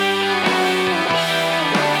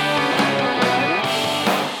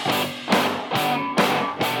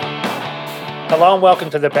Hello and welcome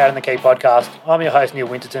to the Bat and the Key podcast. I'm your host, Neil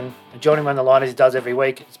Winterton, and joining me on the line as he does every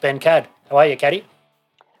week, it's Ben Cadd. How are you, Caddy?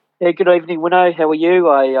 Yeah, good evening, Winno. How are you?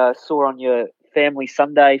 I saw on your Family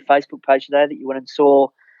Sunday Facebook page today that you went and saw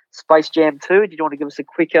Space Jam 2. Did you want to give us a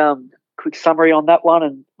quick summary on that one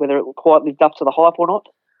and whether it quite lived up to the hype or not?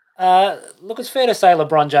 Look, it's fair to say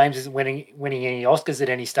LeBron James isn't winning any Oscars at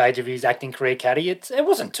any stage of his acting career, Caddy. It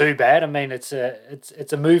wasn't too bad. I mean, it's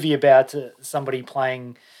a movie about somebody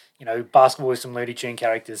playing, basketball with some Looney Tune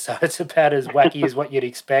characters, so it's about as wacky as what you'd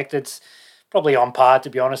expect. It's probably on par, to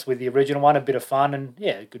be honest, with the original one. A bit of fun, and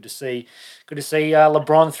yeah, good to see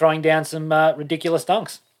LeBron throwing down some ridiculous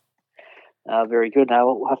dunks. Very good.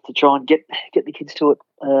 Now we'll have to try and get the kids to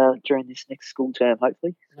it during this next school term,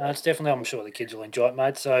 hopefully. No, it's definitely, I'm sure the kids will enjoy it,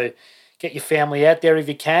 mate. So get your family out there if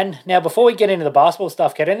you can. Now, before we get into the basketball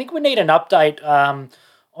stuff, Kat, I think we need an update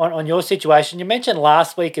on your situation. You mentioned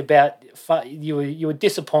last week about you were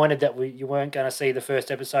disappointed that you weren't going to see the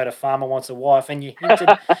first episode of Farmer Wants a Wife, and you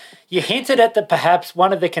hinted at that perhaps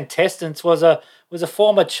one of the contestants was a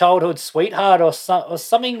former childhood sweetheart or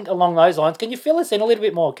something along those lines. Can you fill us in a little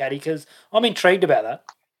bit more, Caddy? Because I'm intrigued about that.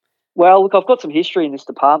 Well, look, I've got some history in this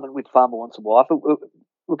department with Farmer Wants a Wife.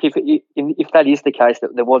 Look, if that is the case,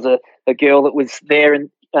 that there was a girl that was there in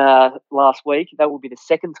last week, that would be the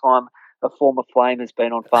second time a former flame has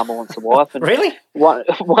been on Farmer Wants a Wife. And really?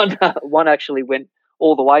 One actually went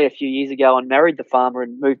all the way a few years ago and married the farmer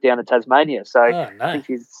and moved down to Tasmania. So I think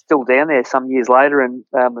he's still down there some years later and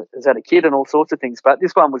has had a kid and all sorts of things. But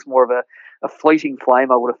this one was more of a fleeting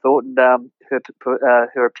flame, I would have thought. And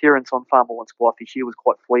her appearance on Farmer Wants a Wife this year was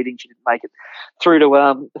quite fleeting. She didn't make it through to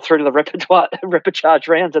the repechage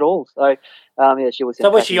rounds at all. So she was. So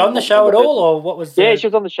was she on the show at all, or what was? Yeah, she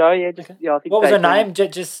was on the show. Yeah, I think. What was her name?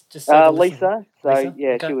 Just Lisa. So Lisa? yeah,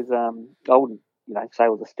 okay. She was. I wouldn't say it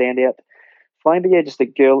was a standout flame, but yeah, just a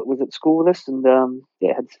girl that was at school with us, and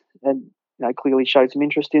had clearly showed some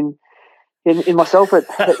interest in myself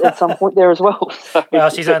at some point there as well. So,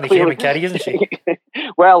 well, she's only human, Caddy, isn't she?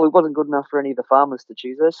 Well, it wasn't good enough for any of the farmers to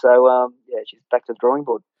choose her, so she's back to the drawing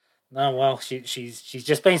board. No, well, she's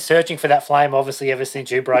just been searching for that flame, obviously, ever since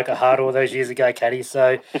you broke her heart all those years ago, Caddy.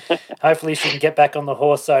 So hopefully she can get back on the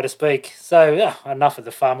horse, so to speak. So enough of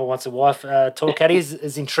the Farmer Wants a Wife talk, Caddy,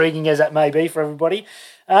 as intriguing as that may be for everybody.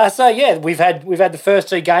 We've had the first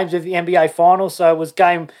two games of the NBA Finals. So it was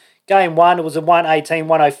game one, it was a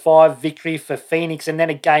 118-105 victory for Phoenix, and then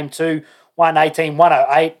a game two,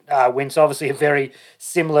 118-108 win. So obviously a very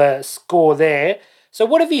similar score there. So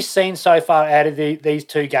what have you seen so far out of these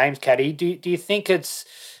two games, Caddy? Do you think it's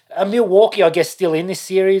a Milwaukee, I guess, still in this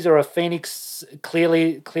series, or a Phoenix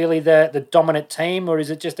clearly the dominant team, or is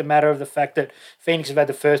it just a matter of the fact that Phoenix have had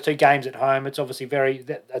the first two games at home? It's obviously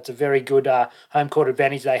that's a very good home court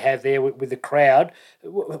advantage they have there with the crowd.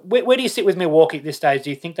 Where do you sit with Milwaukee at this stage? Do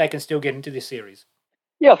you think they can still get into this series?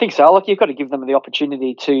 Yeah, I think so. Like, you've got to give them the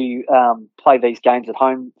opportunity to play these games at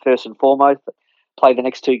home first and foremost. Play the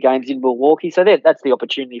next two games in Milwaukee, so that's the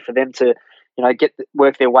opportunity for them to,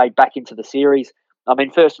 work their way back into the series. I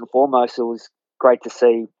mean, first and foremost, it was great to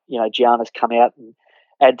see Giannis come out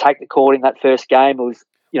and take the court in that first game. It was,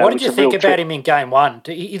 what did you think about him in game one?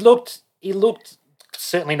 He looked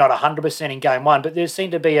certainly not 100% in game one, but there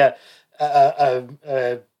seemed to be a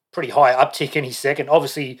pretty high uptick in his second.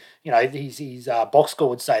 Obviously, his box score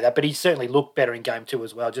would say that, but he certainly looked better in game two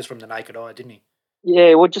as well, just from the naked eye, didn't he?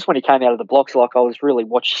 Yeah, well, just when he came out of the blocks, like, I was really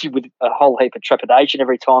watching with a whole heap of trepidation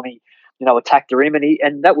every time he, attacked the rim,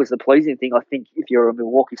 and that was the pleasing thing. I think if you're a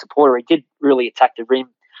Milwaukee supporter, he did really attack the rim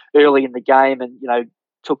early in the game, and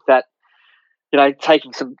took that,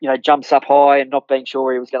 taking some jumps up high and not being sure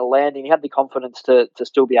where he was going to land, and he had the confidence to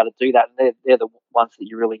still be able to do that. And they're the ones that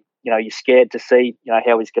you really you're scared to see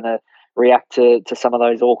how he's going to react to some of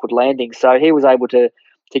those awkward landings. So he was able to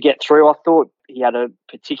get through. I thought he had a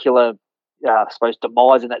particular I suppose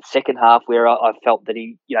demise in that second half where I felt that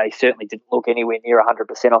he certainly didn't look anywhere near 100%.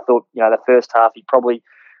 I thought, the first half he probably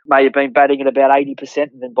may have been batting at about 80%,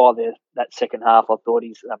 and then by that second half I thought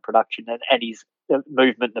his production and his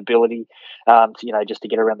movement and ability just to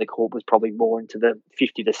get around the court was probably more into the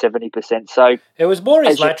 50 to 70%. So it was more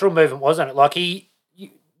his lateral movement, wasn't it? Like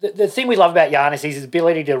the thing we love about Giannis is his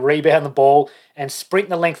ability to rebound the ball and sprint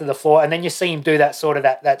the length of the floor, and then you see him do that sort of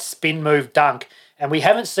that spin move dunk. And we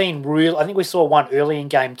haven't seen I think we saw one early in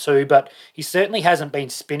game two, but he certainly hasn't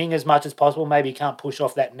been spinning as much as possible. Maybe he can't push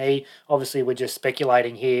off that knee. Obviously, we're just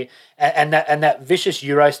speculating here. And that vicious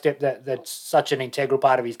Euro step that's such an integral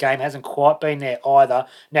part of his game hasn't quite been there either.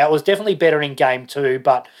 Now, it was definitely better in game two,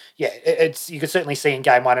 but yeah, you could certainly see in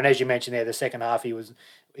game one. And as you mentioned there, the second half he was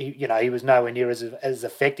he was nowhere near as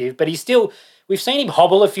effective. But we've seen him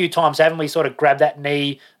hobble a few times, haven't we? Sort of grab that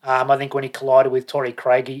knee. I think when he collided with Torrey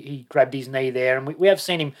Craig, he grabbed his knee there, and we have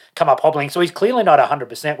seen him come up hobbling. So he's clearly not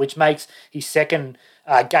 100%, which makes his second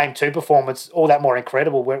Game 2 performance all that more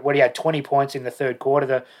incredible, where he had 20 points in the third quarter,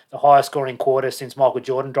 the highest scoring quarter since Michael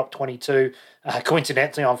Jordan dropped 22,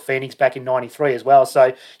 coincidentally on Phoenix back in 93 as well.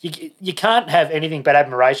 So you can't have anything but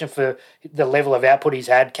admiration for the level of output he's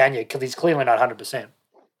had, can you? Because he's clearly not 100%.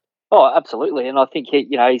 Oh, absolutely. And I think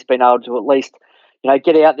he's been able to at least,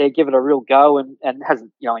 get out there, give it a real go, and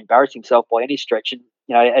hasn't, embarrassed himself by any stretch. And,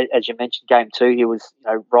 as you mentioned, Game 2, he was,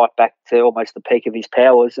 right back to almost the peak of his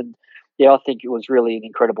powers. And, I think it was really an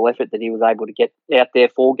incredible effort that he was able to get out there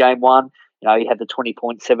for Game 1. He had the 20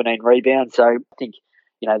 points, 17 rebounds. So I think,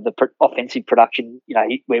 the offensive production,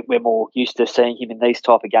 we're more used to seeing him in these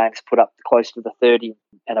type of games put up close to the 30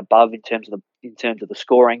 and above in terms of the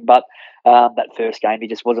scoring. But that first game, he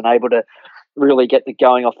just wasn't able to really get the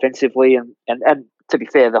going offensively. And to be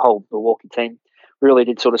fair, the whole Milwaukee team really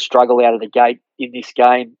did sort of struggle out of the gate in this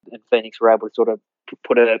game. And Phoenix were able to sort of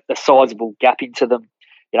put a sizable gap into them.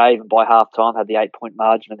 Even by halftime, had the 8-point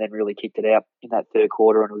margin and then really kicked it out in that third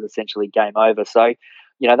quarter, and it was essentially game over. So,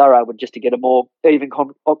 they were able just to get a more even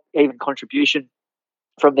contribution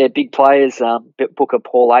from their big players. Booker,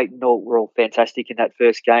 Paul Ayton, were all fantastic in that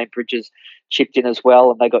first game. Bridges chipped in as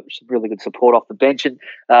well, and they got some really good support off the bench and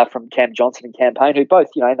from Cam Johnson and Cam Payne, who both,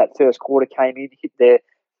 in that first quarter came in, hit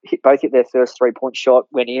their first 3-point shot,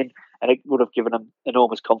 went in, and it would have given them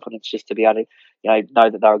enormous confidence just to be able to, know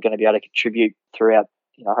that they were going to be able to contribute throughout,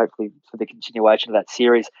 hopefully for the continuation of that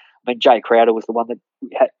series. I mean, Jay Crowder was the one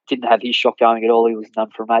that didn't have his shot going at all. He was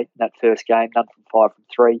none from 8 in that first game, none from 5 from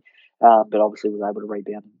 3, but obviously was able to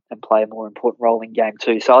rebound and play a more important role in Game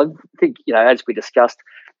 2. So I think, as we discussed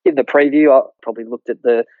in the preview, I probably looked at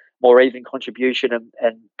the more even contribution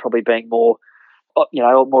and probably being more,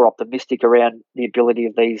 more optimistic around the ability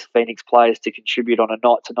of these Phoenix players to contribute on a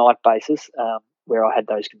night-to-night basis, where I had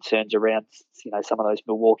those concerns around, some of those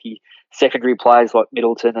Milwaukee secondary players like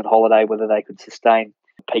Middleton and Holiday, whether they could sustain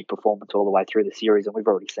peak performance all the way through the series. And we've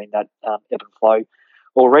already seen that ebb and flow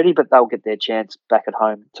already, but they'll get their chance back at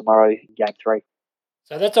home tomorrow in Game 3.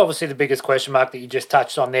 So that's obviously the biggest question mark that you just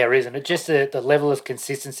touched on there, isn't it? Just the level of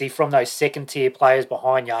consistency from those second-tier players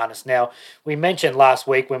behind Giannis. Now, we mentioned last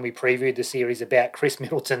week when we previewed the series about Chris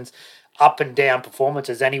Middleton's up and down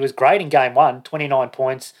performances, and he was great in Game 1, 29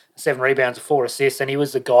 points, 7 rebounds, 4 assists, and he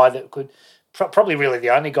was the guy that could, probably really the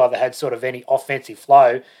only guy that had sort of any offensive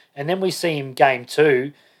flow. And then we see him Game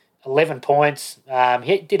 2, 11 points.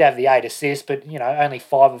 He did have the 8 assists, but only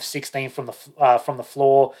 5 of 16 from the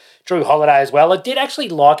floor. Drew Holiday as well. I did actually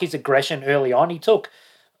like his aggression early on. He took,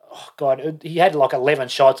 he had like 11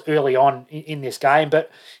 shots early on in this game,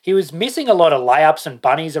 but he was missing a lot of layups and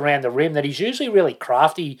bunnies around the rim that he's usually really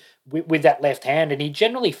crafty with that left hand, and he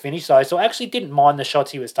generally finished those. So I actually didn't mind the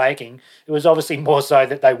shots he was taking. It was obviously more so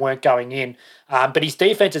that they weren't going in. But his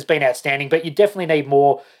defense has been outstanding, but you definitely need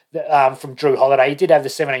more from Drew Holiday. He did have the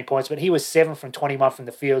 17 points, but he was 7 from 21 from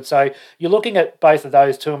the field. So you're looking at both of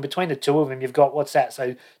those two, and between the two of them, you've got, what's that?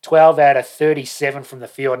 So 12 out of 37 from the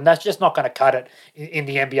field, and that's just not going to cut it in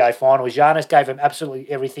the NBA Finals. Giannis gave him absolutely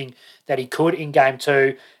everything that he could in Game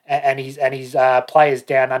 2, and his players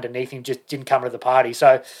down underneath him just didn't come to the party.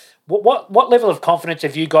 So what level of confidence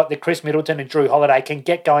have you got that Chris Middleton and Drew Holiday can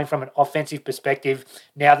get going from an offensive perspective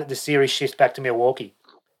now that the series shifts back to Milwaukee?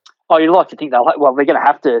 Oh, you'd like to think they're going to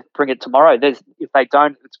have to bring it tomorrow. If they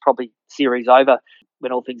don't, it's probably series over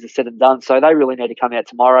when all things are said and done. So they really need to come out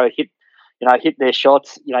tomorrow, hit their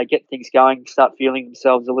shots, get things going, start feeling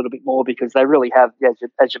themselves a little bit more, because they really have,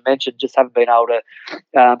 as you mentioned, just haven't been able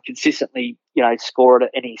to consistently, score at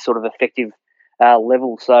any sort of effective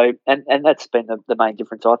level. So, and that's been the main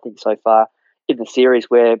difference, I think, so far in the series,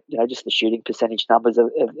 where, just the shooting percentage numbers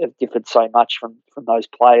have differed so much from those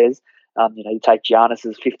players. You take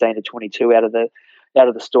Giannis's 15 to 22 out of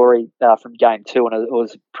the story from Game 2, and it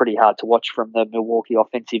was pretty hard to watch from the Milwaukee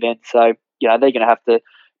offensive end. So, they're going to have to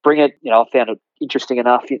bring it. I found it interesting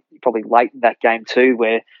enough, probably late in that Game 2,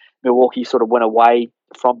 where Milwaukee sort of went away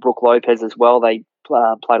from Brook Lopez as well. They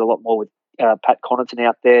played a lot more with Pat Connaughton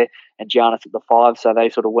out there and Giannis at the 5, so they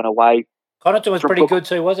sort of went away. Connaughton was pretty good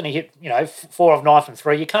too, wasn't he? Hit 4 of 9 from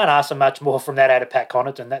 3. You can't ask for much more from that out of Pat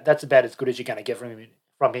Connaughton. That's about as good as you're going to get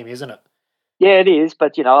from him, isn't it? Yeah, it is.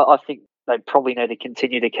 But I think they probably need to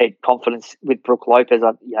continue to keep confidence with Brook Lopez.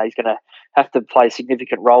 He's going to have to play a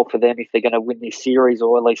significant role for them if they're going to win this series,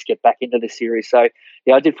 or at least get back into the series. So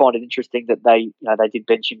I did find it interesting that they did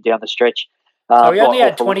bench him down the stretch. So he only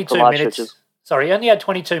had 22 minutes. Stretches. Sorry, he only had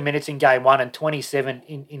 22 minutes in game one and 27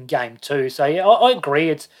 in game two. So, yeah, I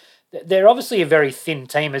agree. They're obviously a very thin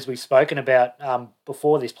team, as we've spoken about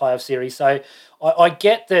before this playoff series. So I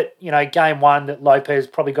get that, game one that Lopez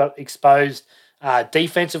probably got exposed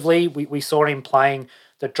defensively. We saw him playing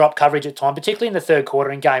the drop coverage at time, particularly in the third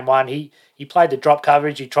quarter in game one. He played the drop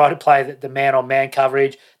coverage. He tried to play the man-on-man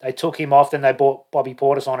coverage. They took him off. Then they brought Bobby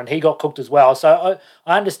Portis on, and he got cooked as well. So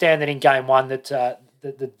I understand that in game one that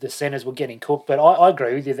the centers were getting cooked, but I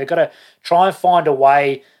agree with you. They've got to try and find a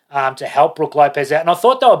way to help Brook Lopez out. And I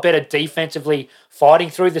thought they were better defensively fighting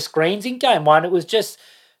through the screens in game one. It was just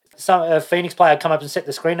some Phoenix player come up and set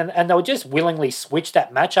the screen, and they would just willingly switch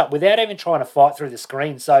that matchup without even trying to fight through the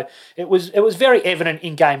screen. So it was very evident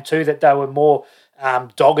in game two that they were more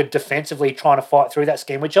dogged defensively trying to fight through that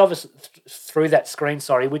scheme, which obviously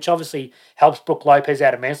which obviously helps Brook Lopez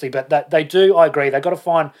out immensely. But they do, I agree, they've got to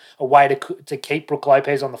find a way to keep Brook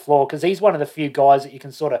Lopez on the floor, because he's one of the few guys that you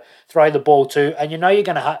can sort of throw the ball to, and you're going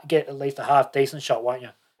to get at least a half decent shot, won't you?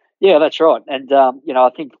 Yeah, that's right. And, I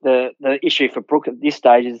think the issue for Brook at this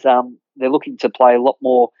stage is they're looking to play a lot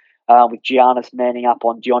more with Giannis manning up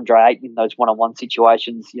on DeAndre Ayton in those one-on-one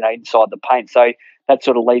situations, inside the paint. So that's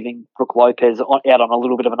sort of leaving Brook Lopez out on a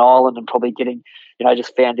little bit of an island and probably getting,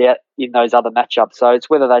 just found out in those other matchups. So it's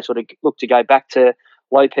whether they sort of look to go back to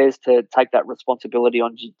Lopez to take that responsibility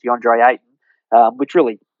on DeAndre Ayton, which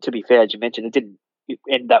really, to be fair, as you mentioned, it didn't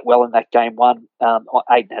end that well in that game one.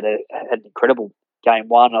 Ayton had an incredible game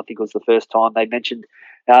one. I think it was the first time they mentioned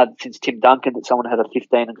since Tim Duncan that someone had a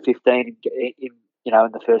 15 and 15 in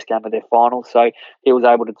the first game of their finals. So he was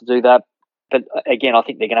able to do that. But again, I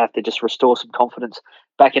think they're going to have to just restore some confidence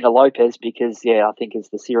back into Lopez, because, I think as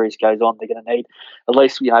the series goes on, they're going to need at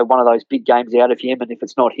least, one of those big games out of him. And if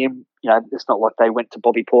it's not him, it's not like they went to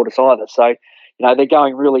Bobby Portis either. So, they're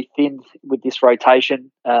going really thin with this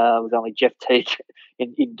rotation. It was only Jeff Teague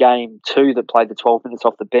in game two that played the 12 minutes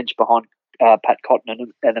off the bench behind Pat Cotton,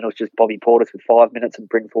 and then it was just Bobby Portis with 5 minutes and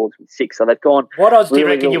Bryn Forbes with 6. So they've gone. What odds do you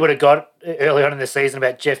reckon you would have got early on in the season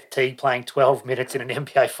about Jeff Teague playing 12 minutes in an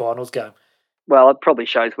NBA Finals game? Well, it probably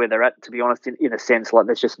shows where they're at, to be honest, in a sense. Like,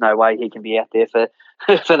 there's just no way he can be out there for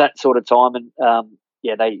for that sort of time. And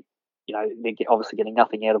they're obviously getting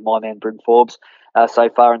nothing out of my man Bryn Forbes so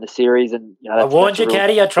far in the series. And I warned you,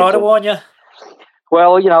 Caddy. I tried to warn you.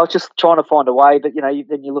 Well, I was just trying to find a way, but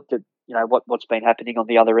then you looked at what's been happening on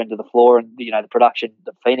the other end of the floor, and the production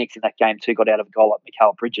that Phoenix in that game too got out of a guy like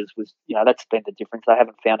Mikal Bridges was that's been the difference. They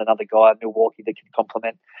haven't found another guy in Milwaukee that can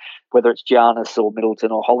complement, whether it's Giannis or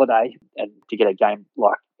Middleton or Holiday, and to get a game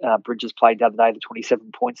like Bridges played the other day, the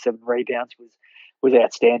 27 points, 7 rebounds was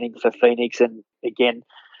outstanding for Phoenix. And again,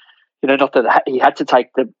 not that he had to take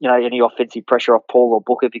any offensive pressure off Paul or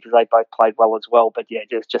Booker, because they both played well as well. But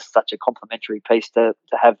it's just such a complementary piece to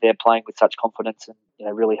have there playing with such confidence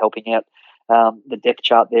and really helping out the depth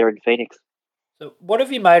chart there in Phoenix. So what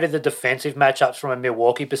have you made of the defensive matchups from a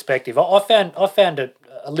Milwaukee perspective? I found it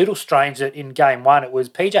a little strange that in game one it was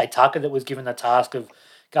PJ Tucker that was given the task of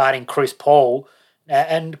guarding Chris Paul.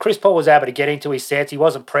 And Chris Paul was able to get into his sets. He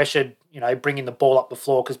wasn't pressured, bringing the ball up the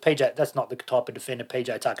floor, because that's not the type of defender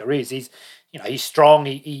PJ Tucker is. He's strong.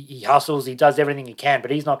 He hustles. He does everything he can,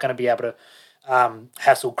 but he's not going to be able to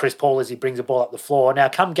hassle Chris Paul as he brings the ball up the floor. Now,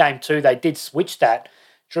 come game two, they did switch that.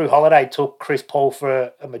 Drew Holiday took Chris Paul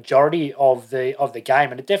for a majority of the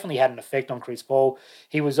game, and it definitely had an effect on Chris Paul.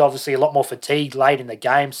 He was obviously a lot more fatigued late in the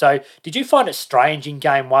game. So, did you find it strange in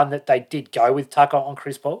game one that they did go with Tucker on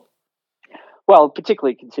Chris Paul? Well,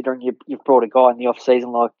 particularly considering you've brought a guy in the off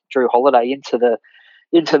season like Drew Holiday into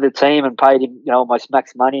the team and paid him almost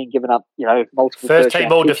max money and given up multiple first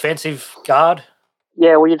team all defensive guard.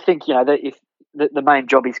 Yeah, well, you'd think that if the main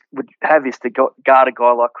job he would have is to guard a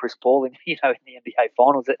guy like Chris Paul in the NBA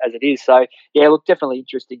Finals as it is. So look, definitely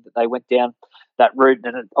interesting that they went down that route,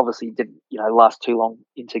 and it obviously didn't last too long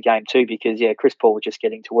into game two, because Chris Paul was just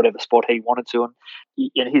getting to whatever spot he wanted to,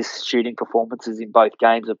 and his shooting performances in both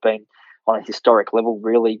games have been on a historic level,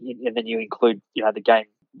 really. And then you include,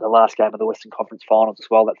 the last game of the Western Conference Finals as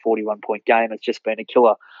well, that 41-point game. It's just been a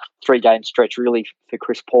killer 3-game stretch, really, for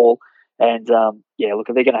Chris Paul. And, look,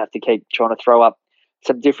 they're going to have to keep trying to throw up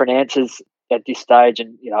some different answers at this stage.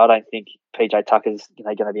 And, I don't think PJ Tucker's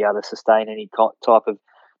going to be able to sustain any type of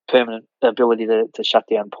permanent ability to shut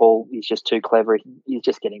down Paul. He's just too clever. He's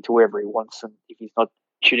just getting to wherever he wants. And if he's not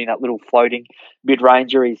shooting that little floating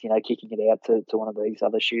mid-ranger, he's kicking it out to one of these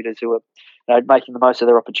other shooters who are making the most of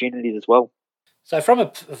their opportunities as well. So from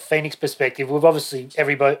a Phoenix perspective, we've obviously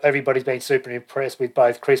everybody's been super impressed with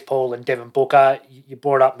both Chris Paul and Devin Booker. You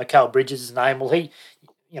brought up Mikal Bridges' name. Well, he,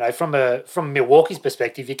 from Milwaukee's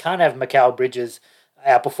perspective, you can't have Mikal Bridges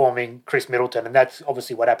outperforming Chris Middleton, and that's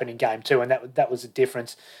obviously what happened in Game 2, and that was the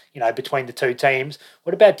difference, between the two teams.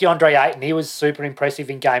 What about DeAndre Ayton? He was super impressive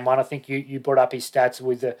in Game 1. I think you brought up his stats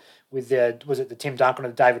with the was it the Tim Duncan or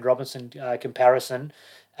the David Robinson comparison?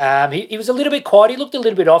 He was a little bit quiet. He looked a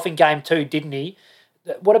little bit off in Game 2, didn't he?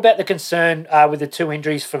 What about the concern with the two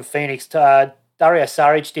injuries from Phoenix? Dario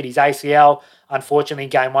Saric did his ACL, unfortunately, in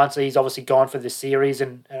Game 1, so he's obviously gone for the series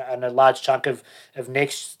and a large chunk of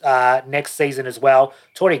next season as well.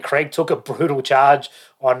 Torrey Craig took a brutal charge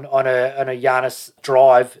on a Giannis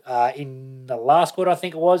drive in the last quarter, I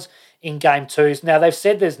think it was, in Game 2. Now, they've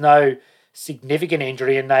said there's no significant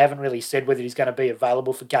injury, and they haven't really said whether he's going to be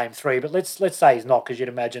available for Game 3, but let's say he's not, because you'd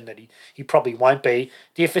imagine that he probably won't be.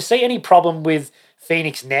 Do you foresee any problem with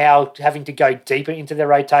Phoenix now having to go deeper into their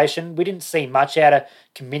rotation? We didn't see much out of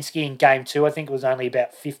Kaminsky in Game 2. I think it was only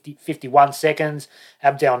about 51 seconds.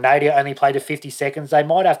 Abdel Nader only played 50 seconds. They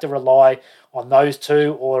might have to rely on those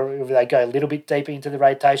two, or if they go a little bit deeper into the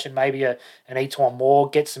rotation, maybe an Etuan Moore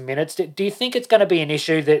get some minutes. Do you think it's going to be an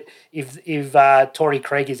issue that if Torrey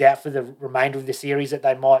Craig is out for the remainder of the series, that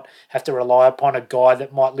they might have to rely upon a guy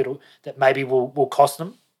that maybe will cost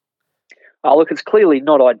them? Oh, look, it's clearly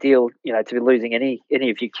not ideal, to be losing any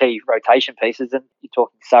of your key rotation pieces. And you're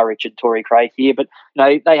talking Saric and Torrey Craig here, but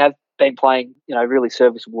they have been playing, really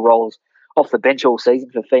serviceable roles off the bench all season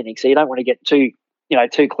for Phoenix. So you don't want to get too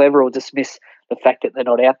clever or dismiss the fact that they're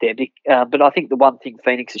not out there. But I think the one thing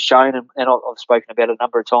Phoenix has shown, and I've spoken about it a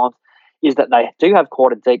number of times, is that they do have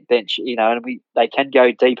quite a deep bench. And they can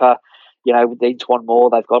go deeper. With Etuan Moore,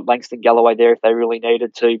 they've got Langston Galloway there if they really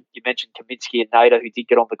needed to. You mentioned Kaminsky and Nader, who did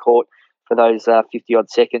get on the court for those 50-odd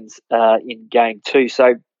seconds in Game 2.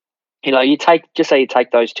 So, you take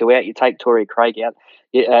those two out, you take Torrey Craig out,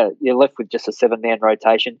 you're left with just a 7-man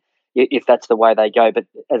rotation if that's the way they go. But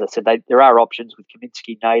as I said, there are options with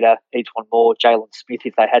Kaminsky, Nader, Etuan Moore, Jalen Smith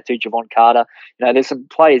if they had to, Javon Carter. There's some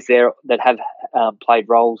players there that have played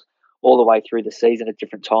roles all the way through the season at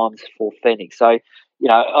different times for Phoenix. So,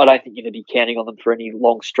 I don't think you're going to be counting on them for any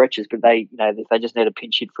long stretches, but if they just need a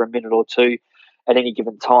pinch hit for a minute or two at any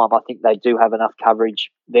given time, I think they do have enough coverage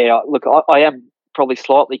there. Look, I am probably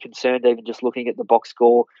slightly concerned even just looking at the box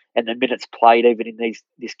score and the minutes played even in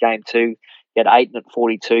this Game 2. You had Ayton at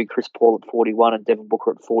 42, Chris Paul at 41 and Devin Booker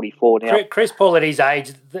at 44. Now, Chris Paul at his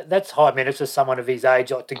age, that's high minutes for someone of his age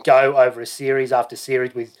to go over a series after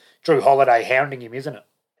series with Drew Holiday hounding him, isn't it?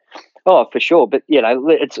 Oh, for sure. But,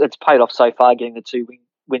 it's paid off so far getting the two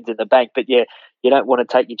wins in the bank. But, you don't want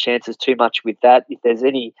to take your chances too much with that. If there's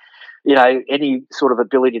any sort of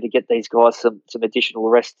ability to get these guys some additional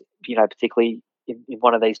rest, particularly in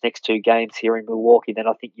one of these next two games here in Milwaukee, then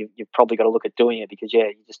I think you've probably got to look at doing it because,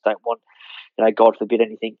 you just don't want, God forbid,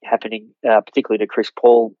 anything happening, particularly to Chris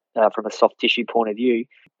Paul from a soft tissue point of view.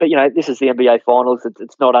 But, this is the NBA Finals.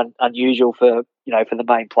 It's not unusual for the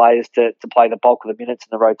main players to play the bulk of the minutes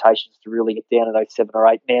and the rotations to really get down to those 7 or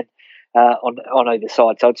 8 men on either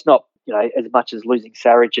side. So it's not, as much as losing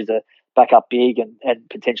Saric as a backup big and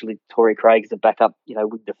potentially Torrey Craig as a backup,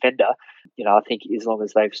 wing defender. I think as long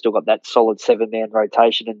as they've still got that solid 7-man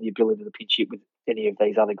rotation and the ability to pinch hit with any of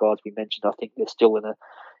these other guys we mentioned, I think they're still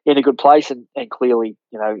in a good place and clearly,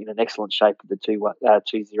 in an excellent shape with the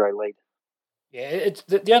 2-0 lead. Yeah, it's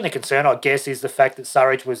the only concern, I guess, is the fact that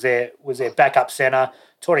Saric was their backup centre.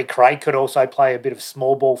 Torrey Craig could also play a bit of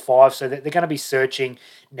small ball 5, so they're going to be searching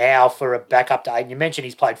now for a backup to 8. And you mentioned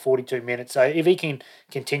he's played 42 minutes, so if he can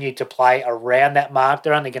continue to play around that mark,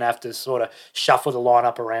 they're only going to have to sort of shuffle the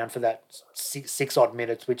lineup around for that 6-odd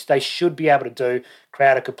minutes, which they should be able to do.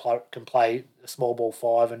 Crowder can play a small ball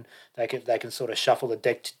 5, and they can sort of shuffle the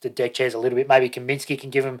deck chairs a little bit. Maybe Kaminsky can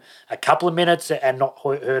give him a couple of minutes and not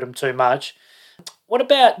hurt him too much. What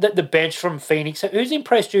about the bench from Phoenix? Who's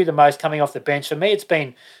impressed you the most coming off the bench? For me, it's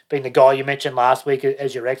been the guy you mentioned last week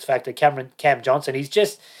as your X factor, Cam Johnson. He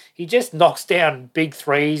just knocks down big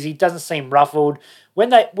threes. He doesn't seem ruffled. When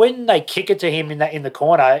they kick it to him in the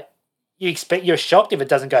corner, you're shocked if it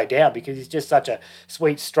doesn't go down because he's just such a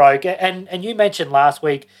sweet stroke. And you mentioned last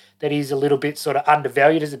week that he's a little bit sort of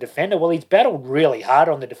undervalued as a defender. Well, he's battled really hard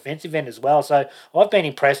on the defensive end as well. So I've been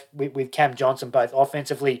impressed with Cam Johnson both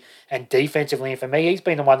offensively and defensively. And for me, he's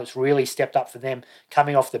been the one that's really stepped up for them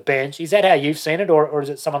coming off the bench. Is that how you've seen it, or is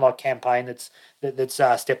it someone like Cam Payne that's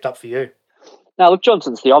stepped up for you? No, look,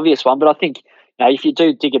 Johnson's the obvious one, but I think if you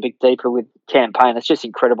do dig a bit deeper with Cam Payne, it's just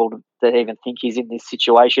incredible to even think he's in this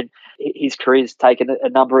situation. His career's taken a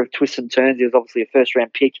number of twists and turns. He was obviously a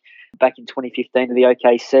first-round pick back in 2015 to the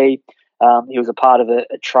OKC. He was a part of a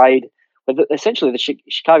trade where essentially the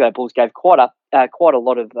Chicago Bulls gave quite a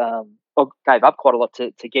lot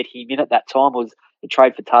to get him in at that time. It was a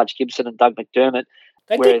trade for Taj Gibson and Doug McDermott.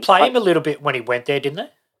 They did play him a little bit when he went there, didn't they?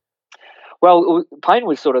 Well, Payne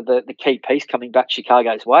was sort of the key piece coming back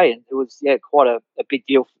Chicago's way, and it was quite a big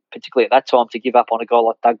deal, particularly at that time, to give up on a guy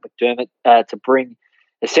like Doug McDermott to bring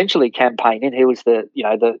essentially Cam Payne in. He was the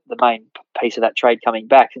main piece of that trade coming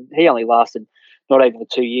back, and he only lasted not even the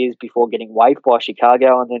 2 years before getting waived by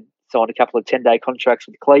Chicago, and then signed a couple of 10-day contracts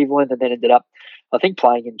with Cleveland, and then ended up, I think,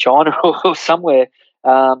 playing in China or somewhere,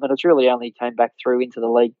 and it's really only came back through into the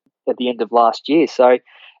league at the end of last year. So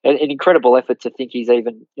an incredible effort to think he's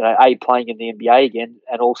even, playing in the NBA again,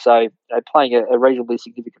 and also playing a reasonably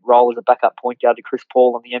significant role as a backup point guard to Chris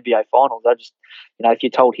Paul in the NBA Finals. I just, if you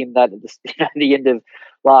told him that at the end of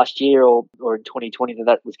last year or in 2020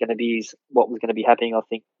 that was going to be what was going to be happening, I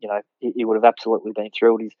think, he would have absolutely been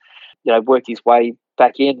thrilled. He's, worked his way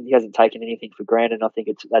back in. He hasn't taken anything for granted. And I think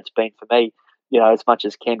that's been, for me, as much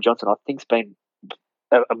as Cam Johnson, I think, has been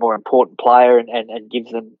a more important player and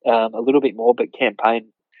gives them a little bit more, but Cam Payne,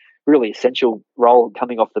 really essential role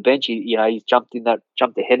coming off the bench. He's jumped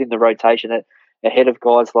ahead in the rotation ahead of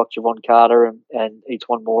guys like Javon Carter and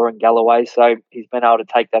Etuan Moore and Galloway. So he's been able to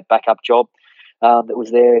take that backup job that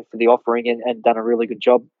was there for the offering and done a really good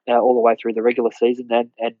job all the way through the regular season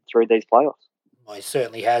and through these playoffs. Well, he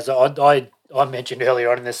certainly has. I mentioned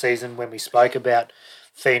earlier on in the season when we spoke about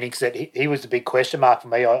Phoenix that he was the big question mark for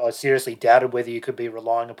me. I seriously doubted whether you could be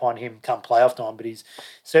relying upon him come playoff time, but he's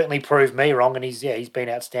certainly proved me wrong, and he's been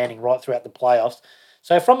outstanding right throughout the playoffs.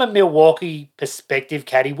 So from a Milwaukee perspective,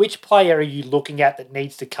 Caddy, which player are you looking at that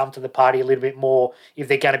needs to come to the party a little bit more if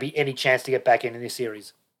they're going to be any chance to get back into this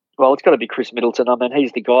series? Well, it's got to be Chris Middleton. I mean,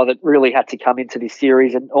 he's the guy that really had to come into this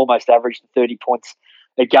series and almost averaged 30 points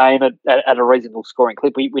a game at a reasonable scoring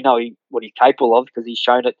clip. We know what he's capable of because he's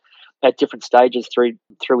shown it at different stages through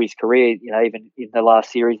his career, even in the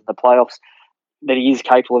last series in the playoffs, that he is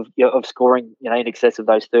capable of scoring, in excess of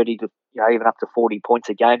those 30 to, even up to 40 points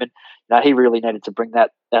a game. And, he really needed to bring that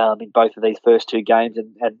in both of these first two games.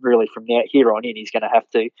 And really from here on in, he's going to have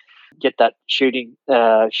to get that shooting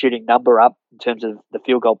number up in terms of the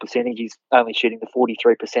field goal percentage. He's only shooting the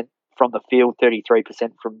 43% from the field, 33%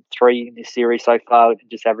 from three in this series so far, and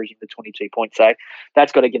just averaging the 22 points. So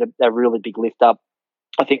that's got to get a really big lift up.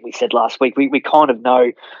 I think we said last week, we kind of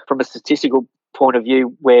know from a statistical point of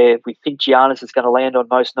view where we think Giannis is going to land on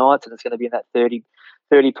most nights, and it's going to be in that 30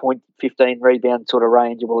 point, 15 rebound sort of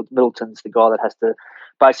range. Well, Middleton's the guy that has to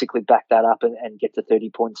basically back that up and get to 30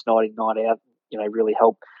 points night in, night out, really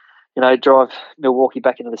help, drive Milwaukee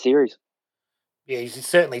back into the series. Yeah, he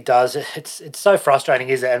certainly does. It's so frustrating,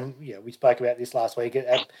 isn't it? And we spoke about this last week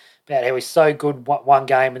about how he's so good one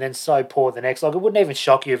game and then so poor the next. Like, it wouldn't even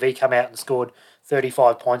shock you if he come out and scored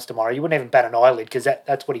 35 points tomorrow. You wouldn't even bat an eyelid because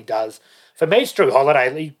that's what he does. For me, it's Jrue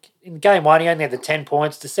Holiday. In game one, he only had the 10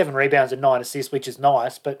 points, the 7 rebounds and 9 assists, which is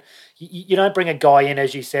nice. But you don't bring a guy in,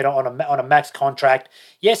 as you said, on a max contract.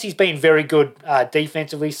 Yes, he's been very good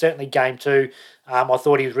defensively, certainly game two. I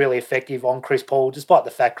thought he was really effective on Chris Paul, despite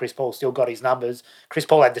the fact Chris Paul still got his numbers. Chris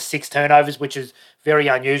Paul had the 6 turnovers, which is very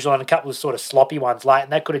unusual, and a couple of sort of sloppy ones late,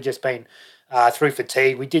 and that could have just been through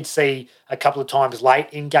fatigue. We did see a couple of times late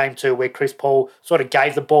in game two where Chris Paul sort of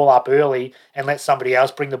gave the ball up early and let somebody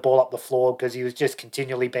else bring the ball up the floor because he was just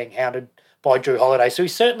continually being hounded by Jrue Holiday. So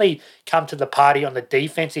he's certainly come to the party on the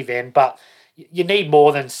defensive end, but you need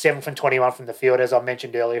more than 7 from 21 from the field, as I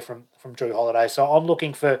mentioned earlier, from Jrue Holiday. So I'm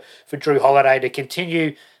looking for Jrue Holiday to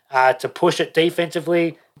continue to push it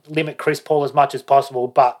defensively, limit Chris Paul as much as possible,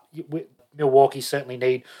 but Milwaukee certainly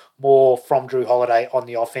need more from Jrue Holiday on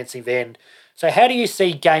the offensive end. So how do you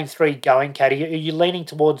see Game 3 going, Caddy? Are you leaning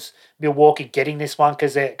towards Milwaukee getting this one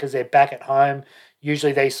because they're back at home?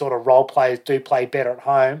 Usually these sort of role players do play better at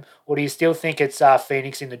home. Or do you still think it's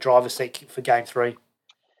Phoenix in the driver's seat for Game 3?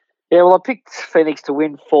 Yeah, well, I picked Phoenix to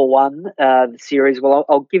win 4-1 the series. Well,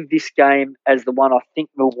 I'll give this game as the one I think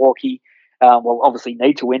Milwaukee will obviously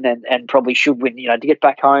need to win and probably should win. To get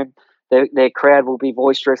back home, their crowd will be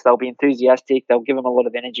boisterous. They'll be enthusiastic. They'll give them a lot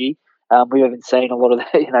of energy. We haven't seen a lot of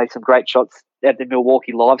some great shots at the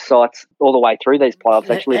Milwaukee live sites all the way through these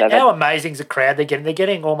playoffs. Actually, how amazing is the crowd they're getting? They're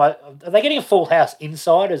getting are they getting a full house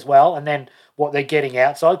inside as well, and then what they're getting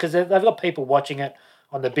outside because they've got people watching it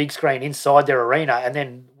on the big screen inside their arena, and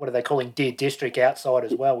then what are they calling Deer District outside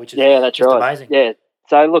as well, which is that's just right. Amazing. Yeah,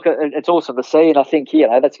 so look, it's awesome to see, and I think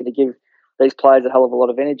that's going to give these players a hell of a lot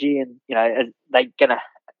of energy, and they're going to.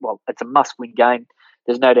 Well, it's a must-win game.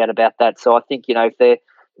 There's no doubt about that. So I think if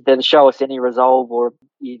they're to show us any resolve, or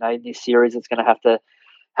in this series, it's going to have to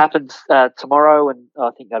happen tomorrow, and I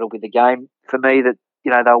think that'll be the game for me. That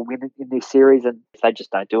they'll win in this series, and if they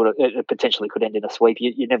just don't do it, it potentially could end in a sweep.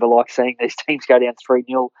 You never like seeing these teams go down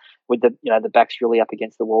 3-0 with the backs really up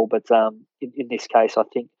against the wall. But in this case, I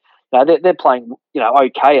think they're playing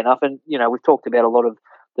okay enough, and we've talked about a lot of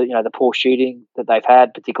the poor shooting that they've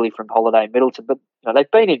had, particularly from Holiday and Middleton, but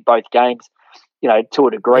they've been in both games, to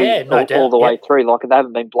a degree, all the way through. Like they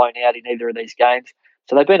haven't been blown out in either of these games,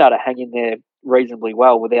 so they've been able to hang in there reasonably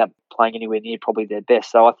well without playing anywhere near probably their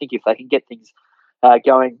best. So I think if they can get things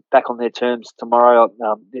going back on their terms tomorrow,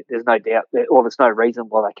 there's no doubt, or there's no reason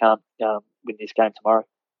why they can't win this game tomorrow.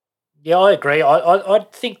 Yeah, I agree. I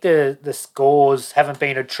think the scores haven't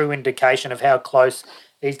been a true indication of how close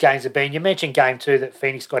these games have been. You mentioned game 2 that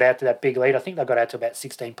Phoenix got out to that big lead. I think they got out to about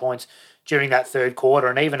 16 points during that third quarter,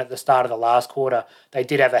 and even at the start of the last quarter, they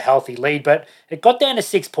did have a healthy lead. But it got down to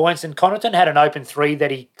 6 points, and Connaughton had an open 3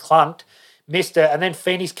 that he clunked, missed it, and then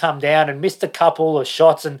Phoenix come down and missed a couple of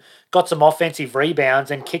shots and got some offensive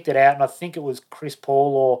rebounds and kicked it out. And I think it was Chris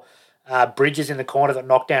Paul or Bridges in the corner that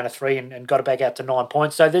knocked down a 3 and got it back out to 9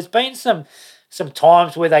 points. So there's been some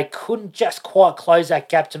times where they couldn't just quite close that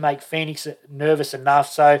gap to make Phoenix nervous enough.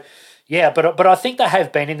 So, yeah, but I think they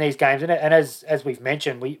have been in these games, and as we've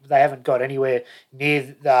mentioned, they haven't got anywhere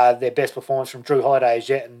near their best performance from Drew Holiday as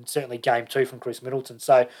yet, and certainly game 2 from Chris Middleton.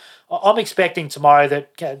 So I'm expecting tomorrow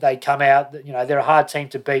that they come out. They're a hard team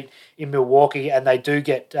to beat in Milwaukee, and they do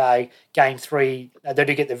get game 3. They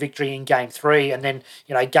do get the victory in game 3, and then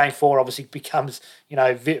game 4 obviously becomes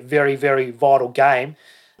very, very vital game.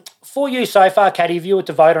 For you so far, Caddy, if you were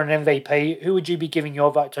to vote on an MVP, who would you be giving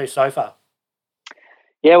your vote to so far?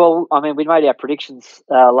 Yeah, well, I mean, we made our predictions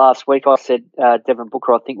last week. I said Devin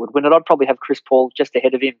Booker, I think, would win it. I'd probably have Chris Paul just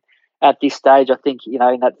ahead of him at this stage. I think, in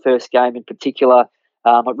that first game in particular,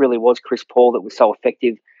 it really was Chris Paul that was so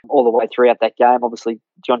effective all the way throughout that game. Obviously,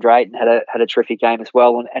 DeAndre Ayton had a terrific game as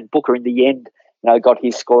well, and Booker in the end, got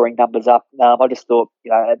his scoring numbers up. I just thought,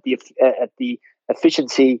 at the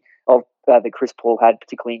efficiency of that Chris Paul had,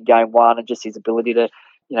 particularly in game 1, and just his ability to,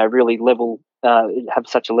 really have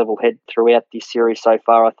such a level head throughout this series so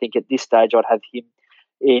far. I think at this stage I'd have him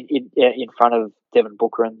in front of Devin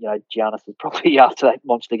Booker, and Giannis is probably after that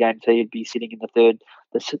monster game too. He'd be sitting in the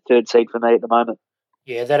third seed for me at the moment.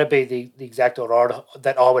 Yeah, that'd be the exact order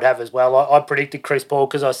that I would have as well. I predicted Chris Paul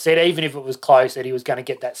because I said even if it was close that he was going to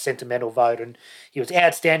get that sentimental vote, and he was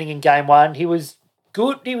outstanding in game 1. He was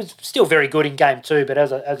good. He was still very good in game 2, but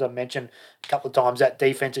as I mentioned a couple of times, that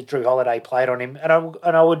defense that Drew Holiday played on him, and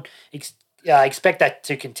I would expect that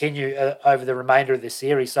to continue over the remainder of the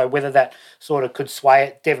series. So whether that sort of could sway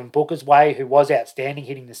it Devin Booker's way, who was outstanding,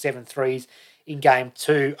 hitting the 7 threes in game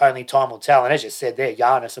 2, only time will tell. And as you said there,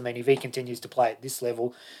 Giannis, I mean, if he continues to play at this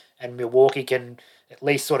level and Milwaukee can at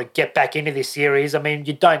least sort of get back into this series, I mean,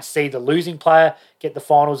 you don't see the losing player get the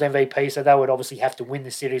finals MVP, so they would obviously have to win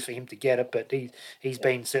the series for him to get it, but he's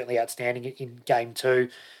been certainly outstanding in game 2.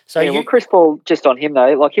 So well, Chris Paul, just on him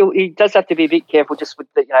though, like he does have to be a bit careful just with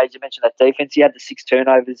the, as you mentioned, that defense. He had the 6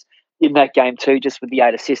 turnovers in that game too, just with the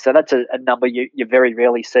 8 assists. So that's a number you very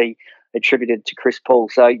rarely see attributed to Chris Paul.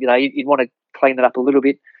 So, you'd want to clean that up a little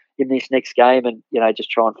bit in this next game, and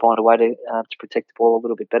just try and find a way to protect the ball a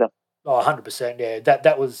little bit better. Oh, 100%, yeah.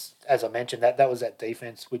 That was, as I mentioned, that was that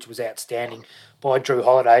defense, which was outstanding by Drew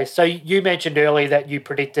Holiday. So you mentioned earlier that you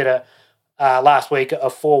predicted last week a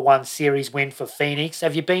 4-1 series win for Phoenix.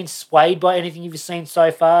 Have you been swayed by anything you've seen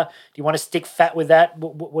so far? Do you want to stick fat with that?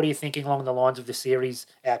 What are you thinking along the lines of the series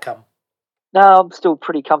outcome? No, I'm still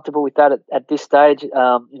pretty comfortable with that at this stage.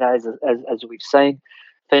 As we've seen,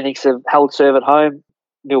 Phoenix have held serve at home.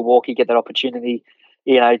 Milwaukee get that opportunity,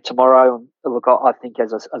 tomorrow. And look, I think,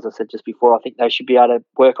 as I said just before, I think they should be able to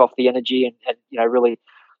work off the energy and really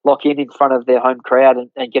lock in front of their home crowd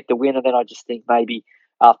and get the win. And then I just think maybe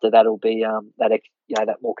after that it'll be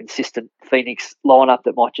that more consistent Phoenix lineup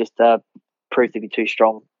that might just prove to be too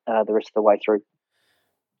strong the rest of the way through.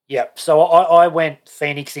 Yeah, so I went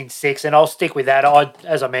Phoenix in 6, and I'll stick with that.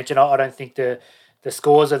 As I mentioned, I don't think the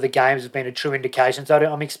scores of the games have been a true indication. So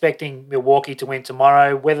I'm expecting Milwaukee to win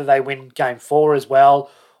tomorrow. Whether they win game 4 as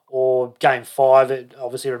well or game 5, it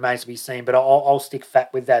obviously remains to be seen. But I'll stick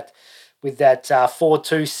fat with that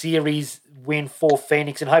 4-2 series win for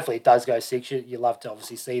Phoenix, and hopefully it does go 6. You love to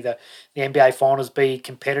obviously see the NBA Finals be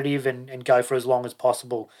competitive and go for as long as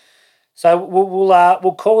possible. So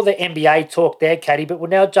we'll call the NBA talk there, Caddy, but we'll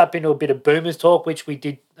now jump into a bit of Boomers talk, which we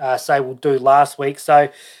did say we'll do last week. So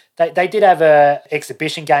they did have a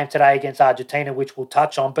exhibition game today against Argentina, which we'll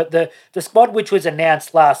touch on. But the squad which was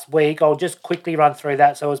announced last week, I'll just quickly run through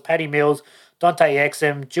that. So it was Patty Mills, Dante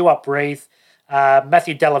Exum, Duop Reith,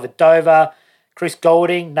 Matthew Dellavedova, Chris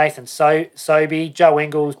Goulding, Nathan Sobey, Joe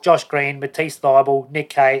Ingles, Josh Green, Matisse Thybul, Nick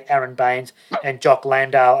Kay, Aaron Baines, and Jock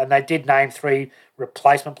Landale. And they did name 3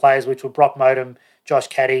 replacement players, which were Brock Modem, Josh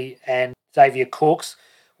Caddy, and Xavier Cooks.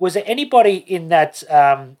 Was there anybody in that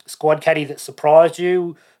squad, Caddy, that surprised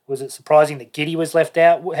you? Was it surprising that Giddy was left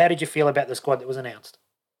out? How did you feel about the squad that was announced?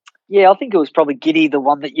 Yeah, I think it was probably Giddy, the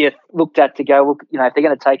one that you looked at to go, look, if they're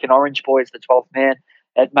going to take an Orange boy as the 12th man,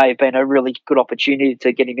 it may have been a really good opportunity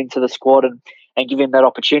to get him into the squad and give him that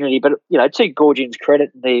opportunity. But, to Goorjian's credit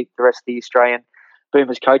and the rest of the Australian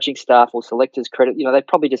Boomers coaching staff or selectors' credit, they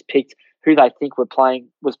probably just picked who they think was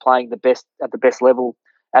playing the best at the best level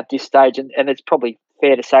at this stage. And it's probably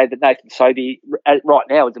fair to say that Nathan Sobey right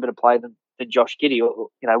now is a better player than Josh Giddy.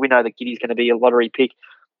 We know that Giddy's going to be a lottery pick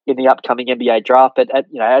in the upcoming NBA draft, but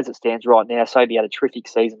as it stands right now, Sobey had a terrific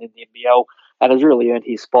season in the NBL and has really earned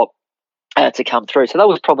his spot to come through. So that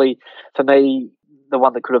was probably, for me, the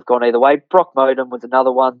one that could have gone either way. Brock Modem was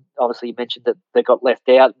another one. Obviously, you mentioned that they got left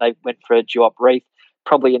out and they went for Duop Reith,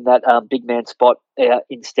 probably in that big man spot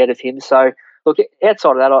instead of him. So, look,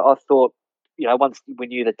 outside of that, I thought, once we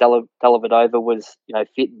knew that Dellavedova was,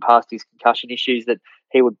 fit and past his concussion issues, that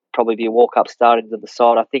he would probably be a walk-up start into the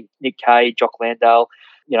side. I think Nick Kay, Jock Landale,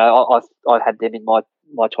 I had them in my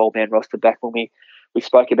 12-man roster back when we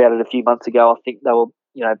spoke about it a few months ago. I think they were,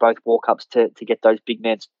 both walk-ups to get those big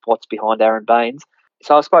man spots behind Aaron Baines.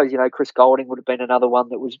 So I suppose, Chris Goulding would have been another one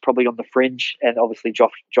that was probably on the fringe, and obviously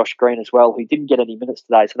Josh Green as well, who didn't get any minutes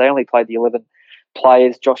today. So they only played the 11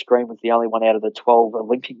 players. Josh Green was the only one out of the 12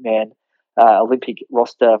 Olympic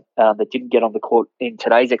roster that didn't get on the court in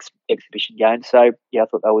today's exhibition game. So, I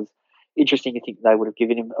thought that was interesting. I think they would have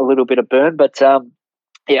given him a little bit of burn. But,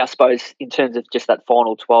 I suppose in terms of just that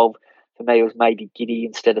final 12, for me, it was maybe Giddy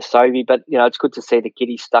instead of Sobey. But, it's good to see that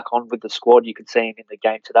Giddy stuck on with the squad. You could see him in the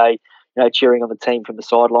game today, cheering on the team from the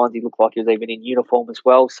sidelines. He looked like he was even in uniform as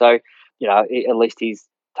well. So, at least he's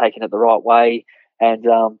taken it the right way. And,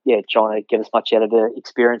 trying to get as much out of the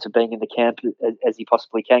experience of being in the camp as he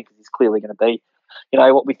possibly can, because he's clearly going to be,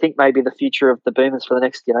 what we think may be the future of the Boomers for the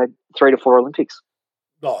next, 3 to 4 Olympics.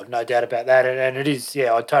 Oh, no doubt about that. And it is,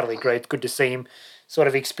 I totally agree. It's good to see him sort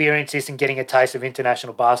of experience this and getting a taste of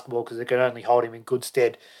international basketball, because it can only hold him in good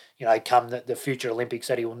stead, come the future Olympics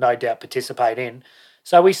that he will no doubt participate in.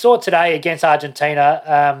 So we saw today against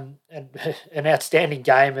Argentina an outstanding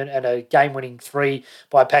game and a game-winning 3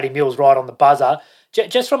 by Paddy Mills right on the buzzer.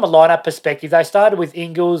 Just from a lineup perspective, they started with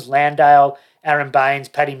Ingles, Landale, Aaron Baines,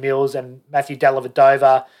 Paddy Mills, and Matthew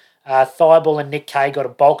Dellavedova. Thybul and Nick Kay got a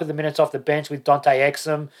bulk of the minutes off the bench with Dante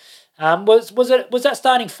Exum. Was that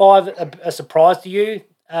starting 5 a surprise to you?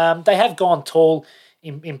 They have gone tall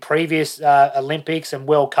in previous Olympics and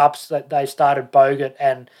World Cups that they started Bogut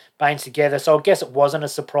and Baines together. So I guess it wasn't a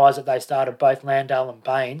surprise that they started both Landale and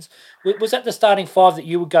Baines. Was that the starting 5 that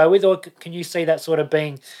you would go with, or can you see that sort of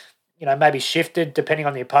being, maybe shifted depending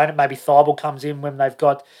on the opponent? Maybe Thybul comes in when they've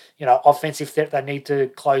got, offensive threat they need to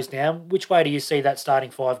close down. Which way do you see that starting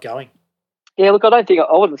 5 going? Yeah, look, I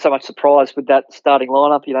wasn't so much surprised with that starting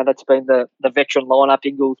lineup. That's been the veteran lineup: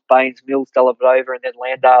 Ingles, Baines, Mills, Dellavedova, and then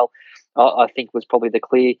Landale. I think was probably the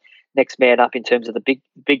clear next man up in terms of the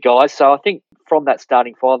big guys. So I think from that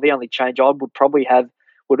starting 5, the only change I would probably have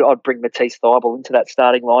I'd bring Matisse Thybul into that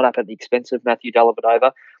starting lineup at the expense of Matthew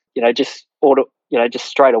Dellavedova. Just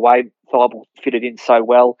straight away, Thybul fitted in so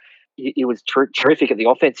well. He was terrific at the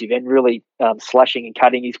offensive end, really slashing and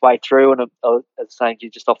cutting his way through. And I was saying to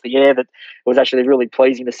you just off the air that it was actually really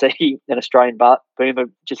pleasing to see an Australian boomer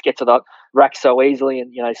just get to the rack so easily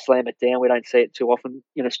and, slam it down. We don't see it too often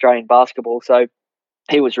in Australian basketball. So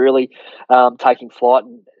he was really taking flight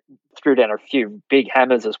and threw down a few big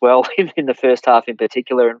hammers as well in the first half in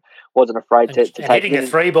particular, and wasn't afraid to take hitting the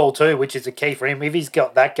 3 ball too, which is a key for him. If he's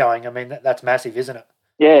got that going, I mean, that's massive, isn't it?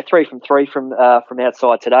 Yeah, 3 from 3 from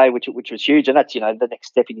outside today, which was huge, and that's the next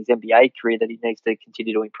step in his NBA career that he needs to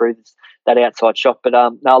continue to improve, is that outside shot. But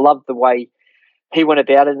I love the way he went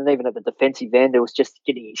about it, and even at the defensive end, it was just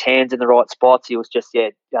getting his hands in the right spots. He was just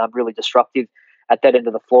really disruptive at that end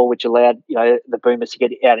of the floor, which allowed the Boomers to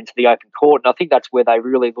get out into the open court. And I think that's where they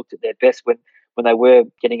really looked at their best when they were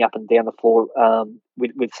getting up and down the floor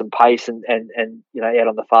with some pace and out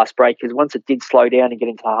on the fast break. Because once it did slow down and get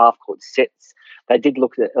into the half court sets, they did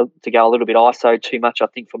look to go a little bit ISO too much, I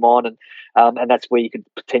think, for mine, and that's where you could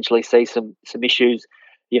potentially see some issues,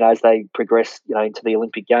 as they progress, into the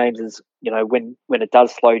Olympic Games. Is when it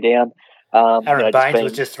does slow down. Aaron Baines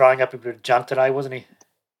was just throwing up a bit of junk today, wasn't he?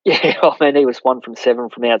 Yeah, I mean, he was 1 from 7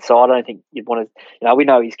 from outside. I don't think you'd want to, we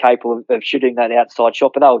know he's capable of shooting that outside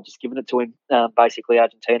shot, but they were just giving it to him, basically,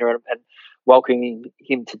 Argentina. And welcoming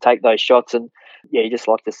him to take those shots. And yeah, you just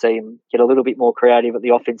like to see him get a little bit more creative at the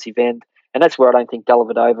offensive end. And that's where I don't think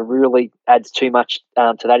Dellavedova really adds too much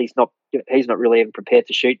to that. He's not really even prepared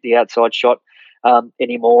to shoot the outside shot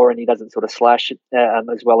anymore, and he doesn't sort of slash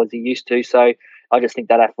as well as he used to. So I just think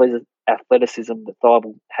that athleticism that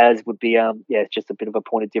Thibault has would be, it's just a bit of a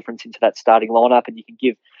point of difference into that starting lineup, and you can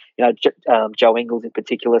give, Joe Ingles in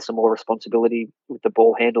particular some more responsibility with the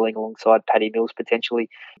ball handling alongside Paddy Mills potentially,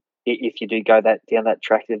 if you do go down that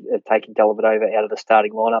track of taking Dellavedova out of the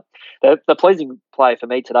starting lineup. The pleasing player for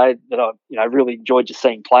me today that I really enjoyed just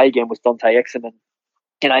seeing play again was Dante Exum.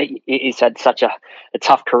 He's had such a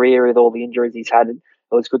tough career with all the injuries he's had. It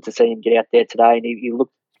was good to see him get out there today, and he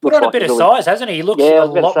looks put on a bit of size, hasn't he? He looks a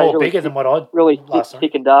lot more bigger than what I'd really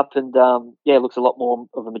thickened up, and looks a lot more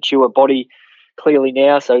of a mature body clearly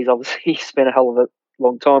now. So he's obviously spent a hell of a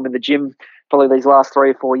long time in the gym, probably these last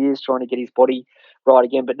 3 or 4 years, trying to get his body right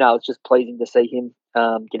again. But no, it's just pleasing to see him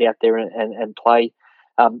get out there and play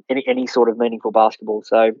any sort of meaningful basketball.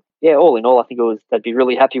 So yeah, all in all, I think they'd be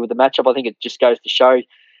really happy with the matchup. I think it just goes to show,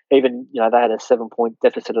 even they had a 7-point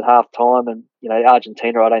deficit at half time, and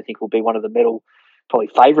Argentina I don't think will be one of the medal probably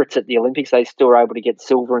favourites at the Olympics. They still were able to get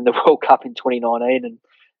silver in the World Cup in 2019, and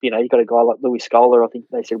you've got a guy like Louis Scola, I think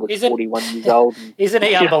they said was 41 years old. Isn't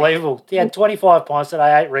he unbelievable? He had 25 points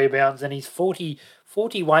today, 8 rebounds, and he's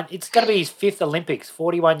 41. It's going to be his 5th Olympics,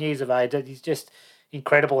 41 years of age. He's just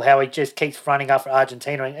incredible how he just keeps fronting up for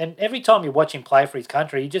Argentina. And every time you watch him play for his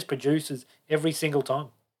country, he just produces every single time.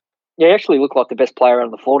 Yeah, he actually looked like the best player on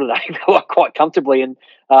the floor today, quite comfortably. And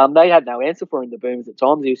they had no answer for him, the Boomers, at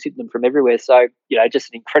times. He was hitting them from everywhere. So, just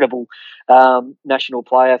an incredible national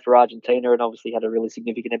player for Argentina, and obviously had a really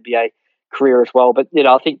significant NBA career as well. But,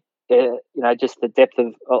 I think, just the depth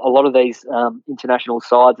of a lot of these international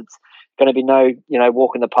sides, it's going to be no,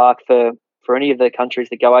 walk in the park for any of the countries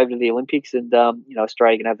that go over to the Olympics. And,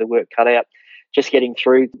 Australia can have the work cut out just getting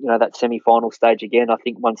through, that semi-final stage again. I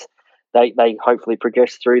think once they hopefully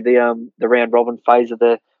progress through the round robin phase of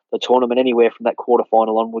the tournament, anywhere from that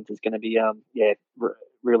quarterfinal onwards is going to be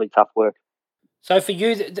really tough work. So for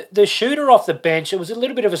you, the shooter off the bench, it was a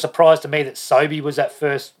little bit of a surprise to me that Sobey was that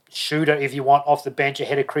first shooter, if you want, off the bench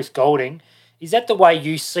ahead of Chris Goulding. Is that the way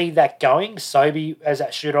you see that going, Sobey as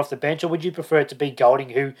that shooter off the bench, or would you prefer it to be Goulding,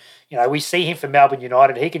 who, we see him for Melbourne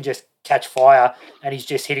United, he can just catch fire and he's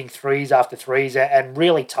just hitting threes after threes and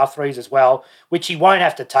really tough threes as well, which he won't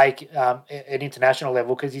have to take at international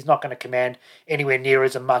level because he's not going to command anywhere near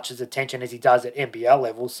as much as attention as he does at NBL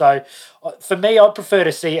level. So for me, I'd prefer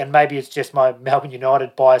to see, and maybe it's just my Melbourne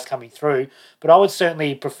United bias coming through, but I would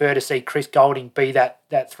certainly prefer to see Chris Goulding be that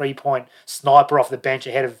 3-point sniper off the bench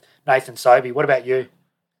ahead of Nathan Sobey. What about you?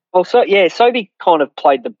 Well, Sobey kind of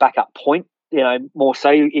played the backup point, more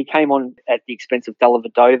so. He came on at the expense of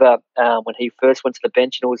Dellavedova when he first went to the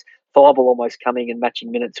bench, and it was Thibault almost coming and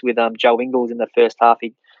matching minutes with Joe Ingles in the first half.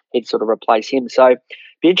 He'd sort of replace him. So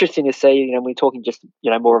be interesting to see, we're talking just,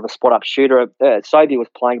 more of a spot-up shooter. Sobey was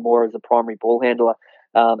playing more as a primary ball handler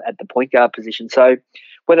at the point guard position. So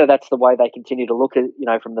whether that's the way they continue to look at,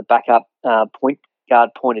 from the backup point guard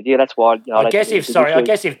point of view, that's why I guess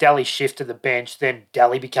if Daly shifts to the bench, then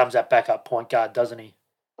Daly becomes that backup point guard, doesn't he?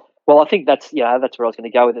 Well, I think that's where I was going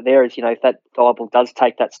to go with it. There is, if that Thibault does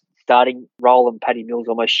take that starting role and Paddy Mills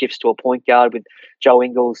almost shifts to a point guard with Joe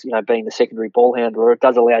Ingles, being the secondary ball handler, it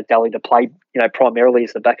does allow Daly to play, primarily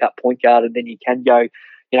as the backup point guard, and then you can go,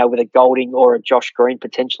 with a Goulding or a Josh Green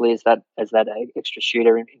potentially as that extra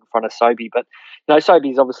shooter in front of Sobey. But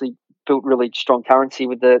Sobey's obviously built really strong currency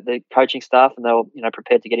with the coaching staff, and they were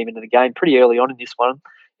prepared to get him into the game pretty early on in this one.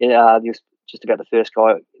 He was just about the first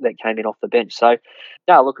guy that came in off the bench. So,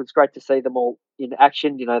 look, it's great to see them all in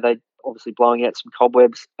action. They obviously blowing out some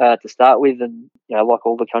cobwebs to start with, and like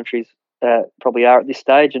all the countries probably are at this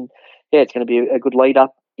stage. And it's going to be a good lead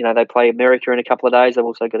up. They play America in a couple of days. They've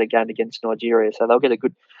also got a game against Nigeria, so they'll get a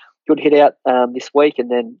good hit out this week, and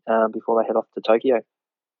then before they head off to Tokyo.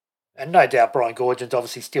 And no doubt Brian Goorjian's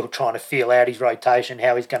obviously still trying to feel out his rotation,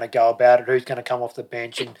 how he's going to go about it, who's going to come off the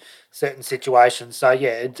bench in certain situations. So,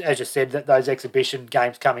 as you said, that those exhibition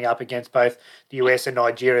games coming up against both the US and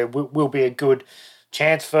Nigeria will be a good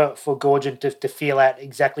chance for Goorjian to feel out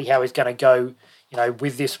exactly how he's going to go,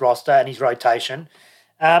 with this roster and his rotation.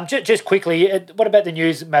 Just quickly, what about the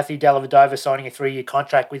news of Matthew Dellavedova signing a 3-year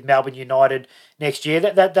contract with Melbourne United next year?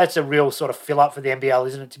 That's a real sort of fill-up for the NBL,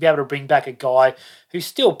 isn't it? To be able to bring back a guy who's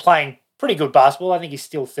still playing pretty good basketball. I think he's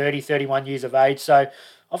still 30, 31 years of age. So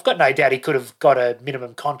I've got no doubt he could have got a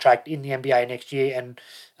minimum contract in the NBA next year and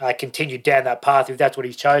continued down that path if that's what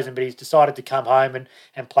he's chosen. But he's decided to come home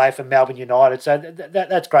and play for Melbourne United. So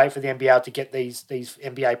that's great for the NBL to get these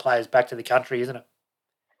NBA players back to the country, isn't it?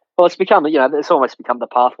 Well, it's become, it's almost become the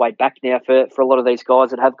pathway back now for a lot of these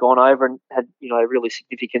guys that have gone over and had, really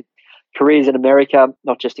significant careers in America,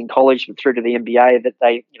 not just in college, but through to the NBA, that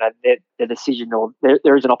they, their decision, or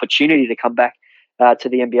there is an opportunity to come back to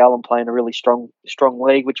the NBL and play in a really strong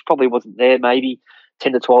league, which probably wasn't there maybe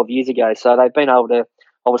 10 to 12 years ago. So they've been able to,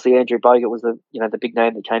 obviously Andrew Bogut was the big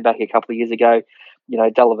name that came back a couple of years ago.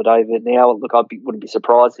 Dellavedova now, look, wouldn't be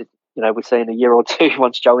surprised if, we see in a year or two,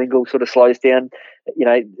 once Joe Ingles sort of slows down,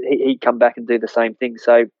 he'd come back and do the same thing.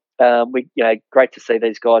 So great to see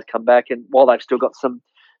these guys come back, and while they've still got some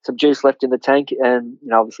juice left in the tank, and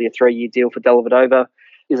obviously a 3-year deal for Dellavedova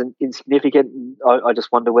isn't insignificant. I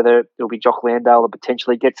just wonder whether it'll be Jock Landale that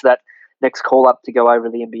potentially gets that next call up to go over to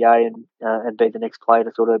the NBA and be the next player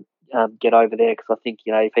to sort of get over there. Because I think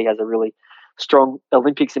if he has a really strong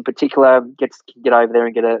Olympics in particular, can get over there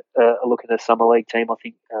and get a look at a summer league team, I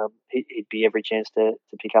think he'd be every chance to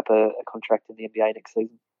pick up a contract in the NBA next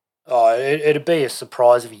season. Oh, it'd be a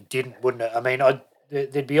surprise if he didn't, wouldn't it? I mean,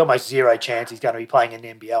 there'd be almost zero chance he's going to be playing in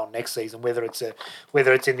the NBL next season, whether it's in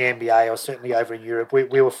the NBA or certainly over in Europe.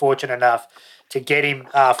 We were fortunate enough to get him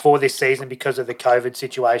for this season because of the COVID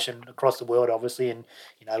situation across the world, obviously, and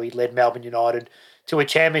he led Melbourne United to a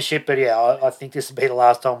championship. But yeah, I think this will be the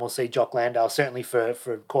last time we'll see Jock Landale, certainly for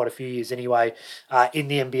quite a few years anyway, in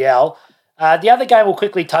the NBL. The other game we'll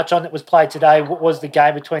quickly touch on that was played today was the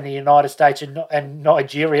game between the United States and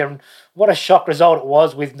Nigeria. And what a shock result it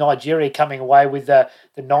was, with Nigeria coming away with the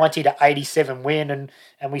 90-87 win.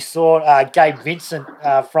 And we saw Gabe Vincent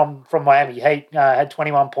from Miami Heat had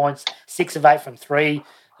 21 points, 6 of 8 from 3,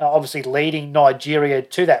 obviously leading Nigeria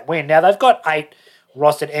to that win. Now, they've got 8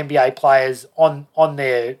 rostered NBA players on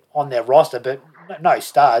their roster, but no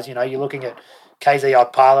stars. You're looking at KZ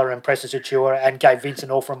Okpala and Precious Achua and Gabe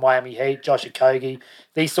Vincent, all from Miami Heat, Josh Okogie,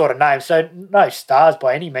 these sort of names. So no stars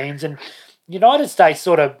by any means. And United States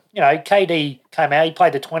sort of, KD came out, he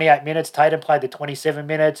played the 28 minutes, Tatum played the 27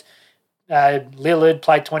 minutes, Lillard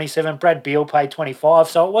played 27, Brad Beal played 25.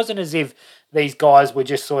 So it wasn't as if these guys were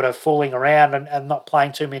just sort of fooling around and not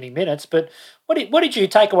playing too many minutes. But what did you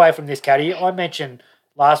take away from this, Caddy? I mentioned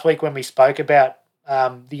last week when we spoke about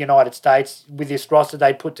the United States, with this roster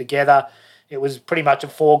they put together, it was pretty much a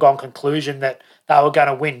foregone conclusion that they were going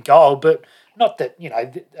to win gold, but not that,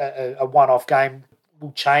 a one-off game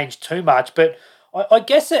will change too much. But I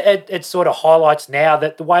guess it sort of highlights now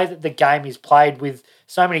that the way that the game is played, with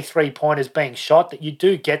so many three-pointers being shot, that you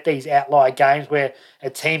do get these outlier games where a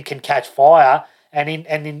team can catch fire, and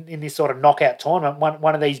in this sort of knockout tournament,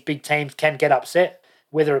 one of these big teams can get upset,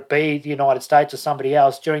 whether it be the United States or somebody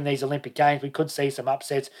else. During these Olympic Games, we could see some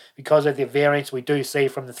upsets because of the variance we do see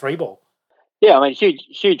from the three ball. Yeah, I mean,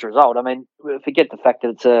 huge result. I mean, forget the fact that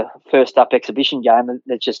it's a first-up exhibition game.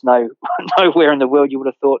 There's just nowhere in the world you would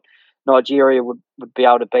have thought Nigeria would be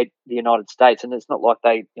able to beat the United States. And it's not like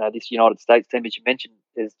this United States team, as you mentioned,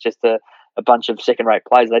 is just a bunch of second-rate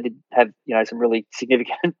players. They did have, some really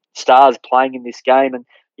significant stars playing in this game. And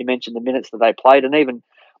you mentioned the minutes that they played. And even,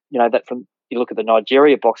 that from, you look at the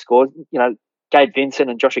Nigeria box scores, Gabe Vincent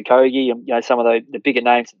and Josh Okogie and, some of the bigger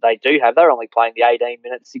names that they do have, they're only playing the 18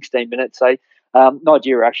 minutes, 16 minutes. So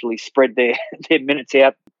Nigeria actually spread their minutes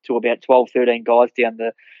out to about 12, 13 guys down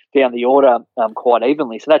the order quite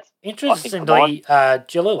evenly. So that's interestingly,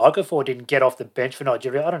 Jalil Okafor didn't get off the bench for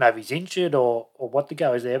Nigeria. I don't know if he's injured or what the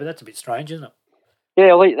go is there, but that's a bit strange, isn't it?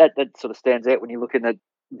 Yeah, well, that sort of stands out when you're looking at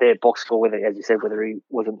their box score, whether, as you said, whether he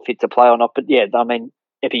wasn't fit to play or not. But yeah, I mean,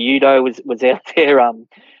 Epi Udo was out there.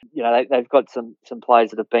 They've got some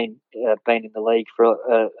players that have been in the league for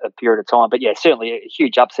a period of time. But yeah, certainly a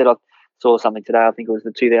huge upset. I saw something today. I think it was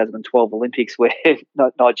the 2012 Olympics where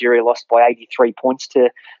Nigeria lost by 83 points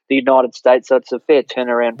to the United States. So it's a fair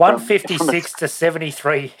turnaround. 156 to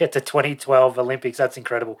 73 at the 2012 Olympics. That's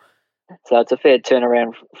incredible. So it's a fair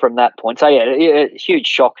turnaround from that point. So yeah, a huge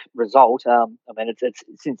shock result. I mean, it's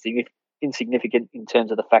insignificant in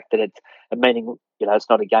terms of the fact that it's a meaning. It's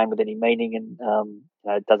not a game with any meaning, and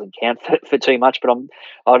it doesn't count for too much. But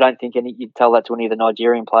I don't think you'd tell that to any of the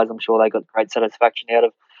Nigerian players. I'm sure they got great satisfaction out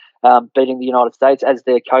of beating the United States, as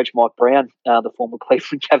their coach Mike Brown, the former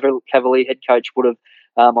Cleveland Cavalier head coach, would have.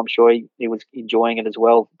 I'm sure he was enjoying it as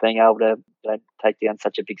well, being able to take down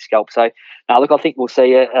such a big scalp. So, look, I think we'll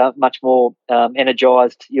see a much more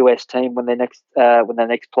energised US team when they next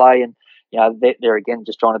play, and they're again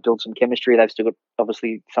just trying to build some chemistry. They've still got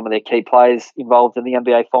obviously some of their key players involved in the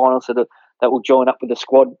NBA finals, so that will join up with the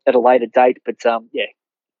squad at a later date. But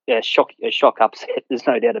shock upset. There's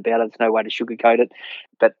no doubt about it. There's no way to sugarcoat it.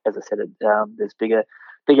 But as I said, there's bigger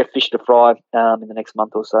fish to fry in the next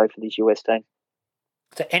month or so for this US team.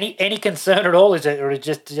 So any concern at all? Is it, or is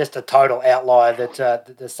it just a total outlier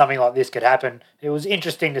that something like this could happen? It was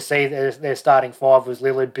interesting to see their starting five was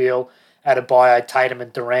Lillard, Beal, Adebayo, Tatum,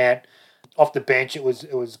 and Durant. Off the bench, it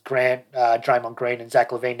was Grant, Draymond Green, and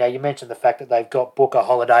Zach LaVine. Now, you mentioned the fact that they've got Booker,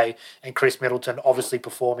 Holiday, and Chris Middleton obviously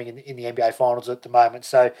performing in the NBA Finals at the moment.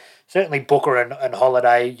 So certainly Booker and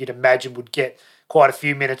Holiday, you'd imagine, would get quite a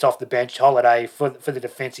few minutes off the bench. Holiday for the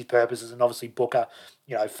defensive purposes, and obviously Booker,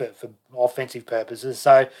 for offensive purposes.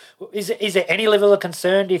 So is there any level of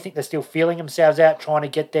concern? Do you think they're still feeling themselves out, trying to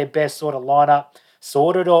get their best sort of lineup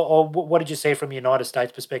sorted, or what did you see from a United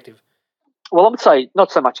States perspective? Well, I would say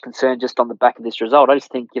not so much concern just on the back of this result. I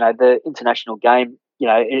just think, the international game,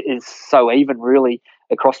 is so even really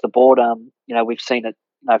across the board. We've seen it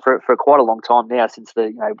for quite a long time now since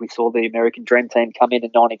we saw the American Dream Team come in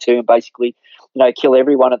 '92 and basically, kill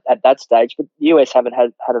everyone at that stage. But the US haven't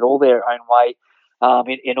had it all their own way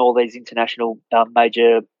in all these international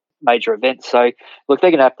major events. So, look,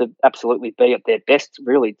 they're going to have to absolutely be at their best,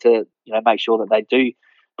 really, to make sure that they do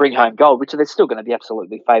bring home gold, which they're still going to be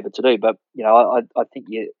absolutely favoured to do. But I think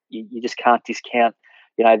you just can't discount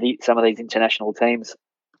some of these international teams,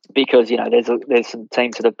 because there's some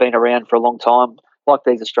teams that have been around for a long time, like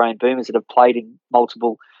these Australian Boomers, that have played in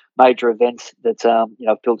multiple major events that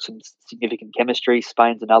have built some significant chemistry.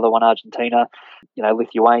 Spain's another one, Argentina,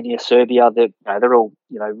 Lithuania, Serbia. They're all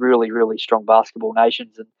really, really strong basketball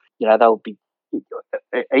nations, and they'll be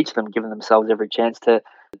each of them giving themselves every chance to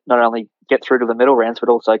not only get through to the middle rounds, but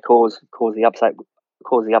also cause the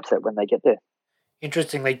upset when they get there.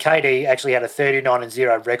 Interestingly, KD actually had a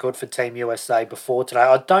 39-0 record for Team USA before today.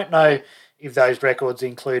 I don't know if those records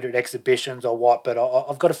included exhibitions or what, but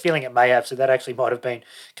I've got a feeling it may have. So that actually might have been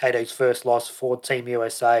KD's first loss for Team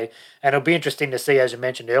USA. And it'll be interesting to see, as you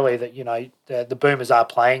mentioned earlier, that the Boomers are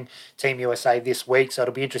playing Team USA this week. So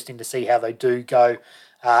it'll be interesting to see how they do go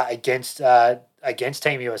against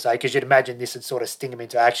Team USA, because you'd imagine this would sort of sting them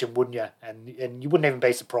into action, wouldn't you? And you wouldn't even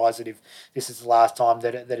be surprised that if this is the last time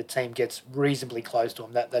that a team gets reasonably close to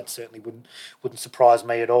them. That certainly wouldn't surprise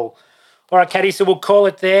me at all. All right, Caddy, so we'll call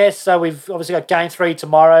it there. So we've obviously got Game 3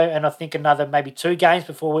 tomorrow, and I think another maybe 2 games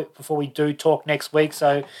before we do talk next week.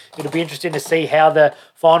 So it'll be interesting to see how the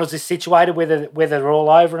finals is situated, whether they're all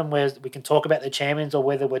over and where we can talk about the champions, or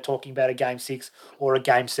whether we're talking about a Game 6 or a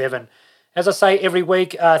Game 7. As I say every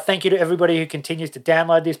week, thank you to everybody who continues to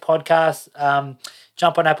download this podcast.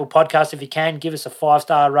 Jump on Apple Podcasts if you can. Give us a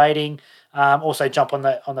 5-star rating. Also jump on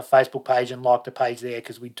the Facebook page and like the page there,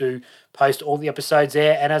 because we do post all the episodes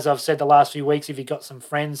there. And as I've said the last few weeks, if you've got some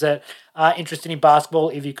friends that are interested in basketball,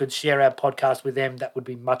 if you could share our podcast with them, that would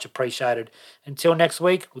be much appreciated. Until next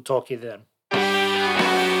week, we'll talk to you then.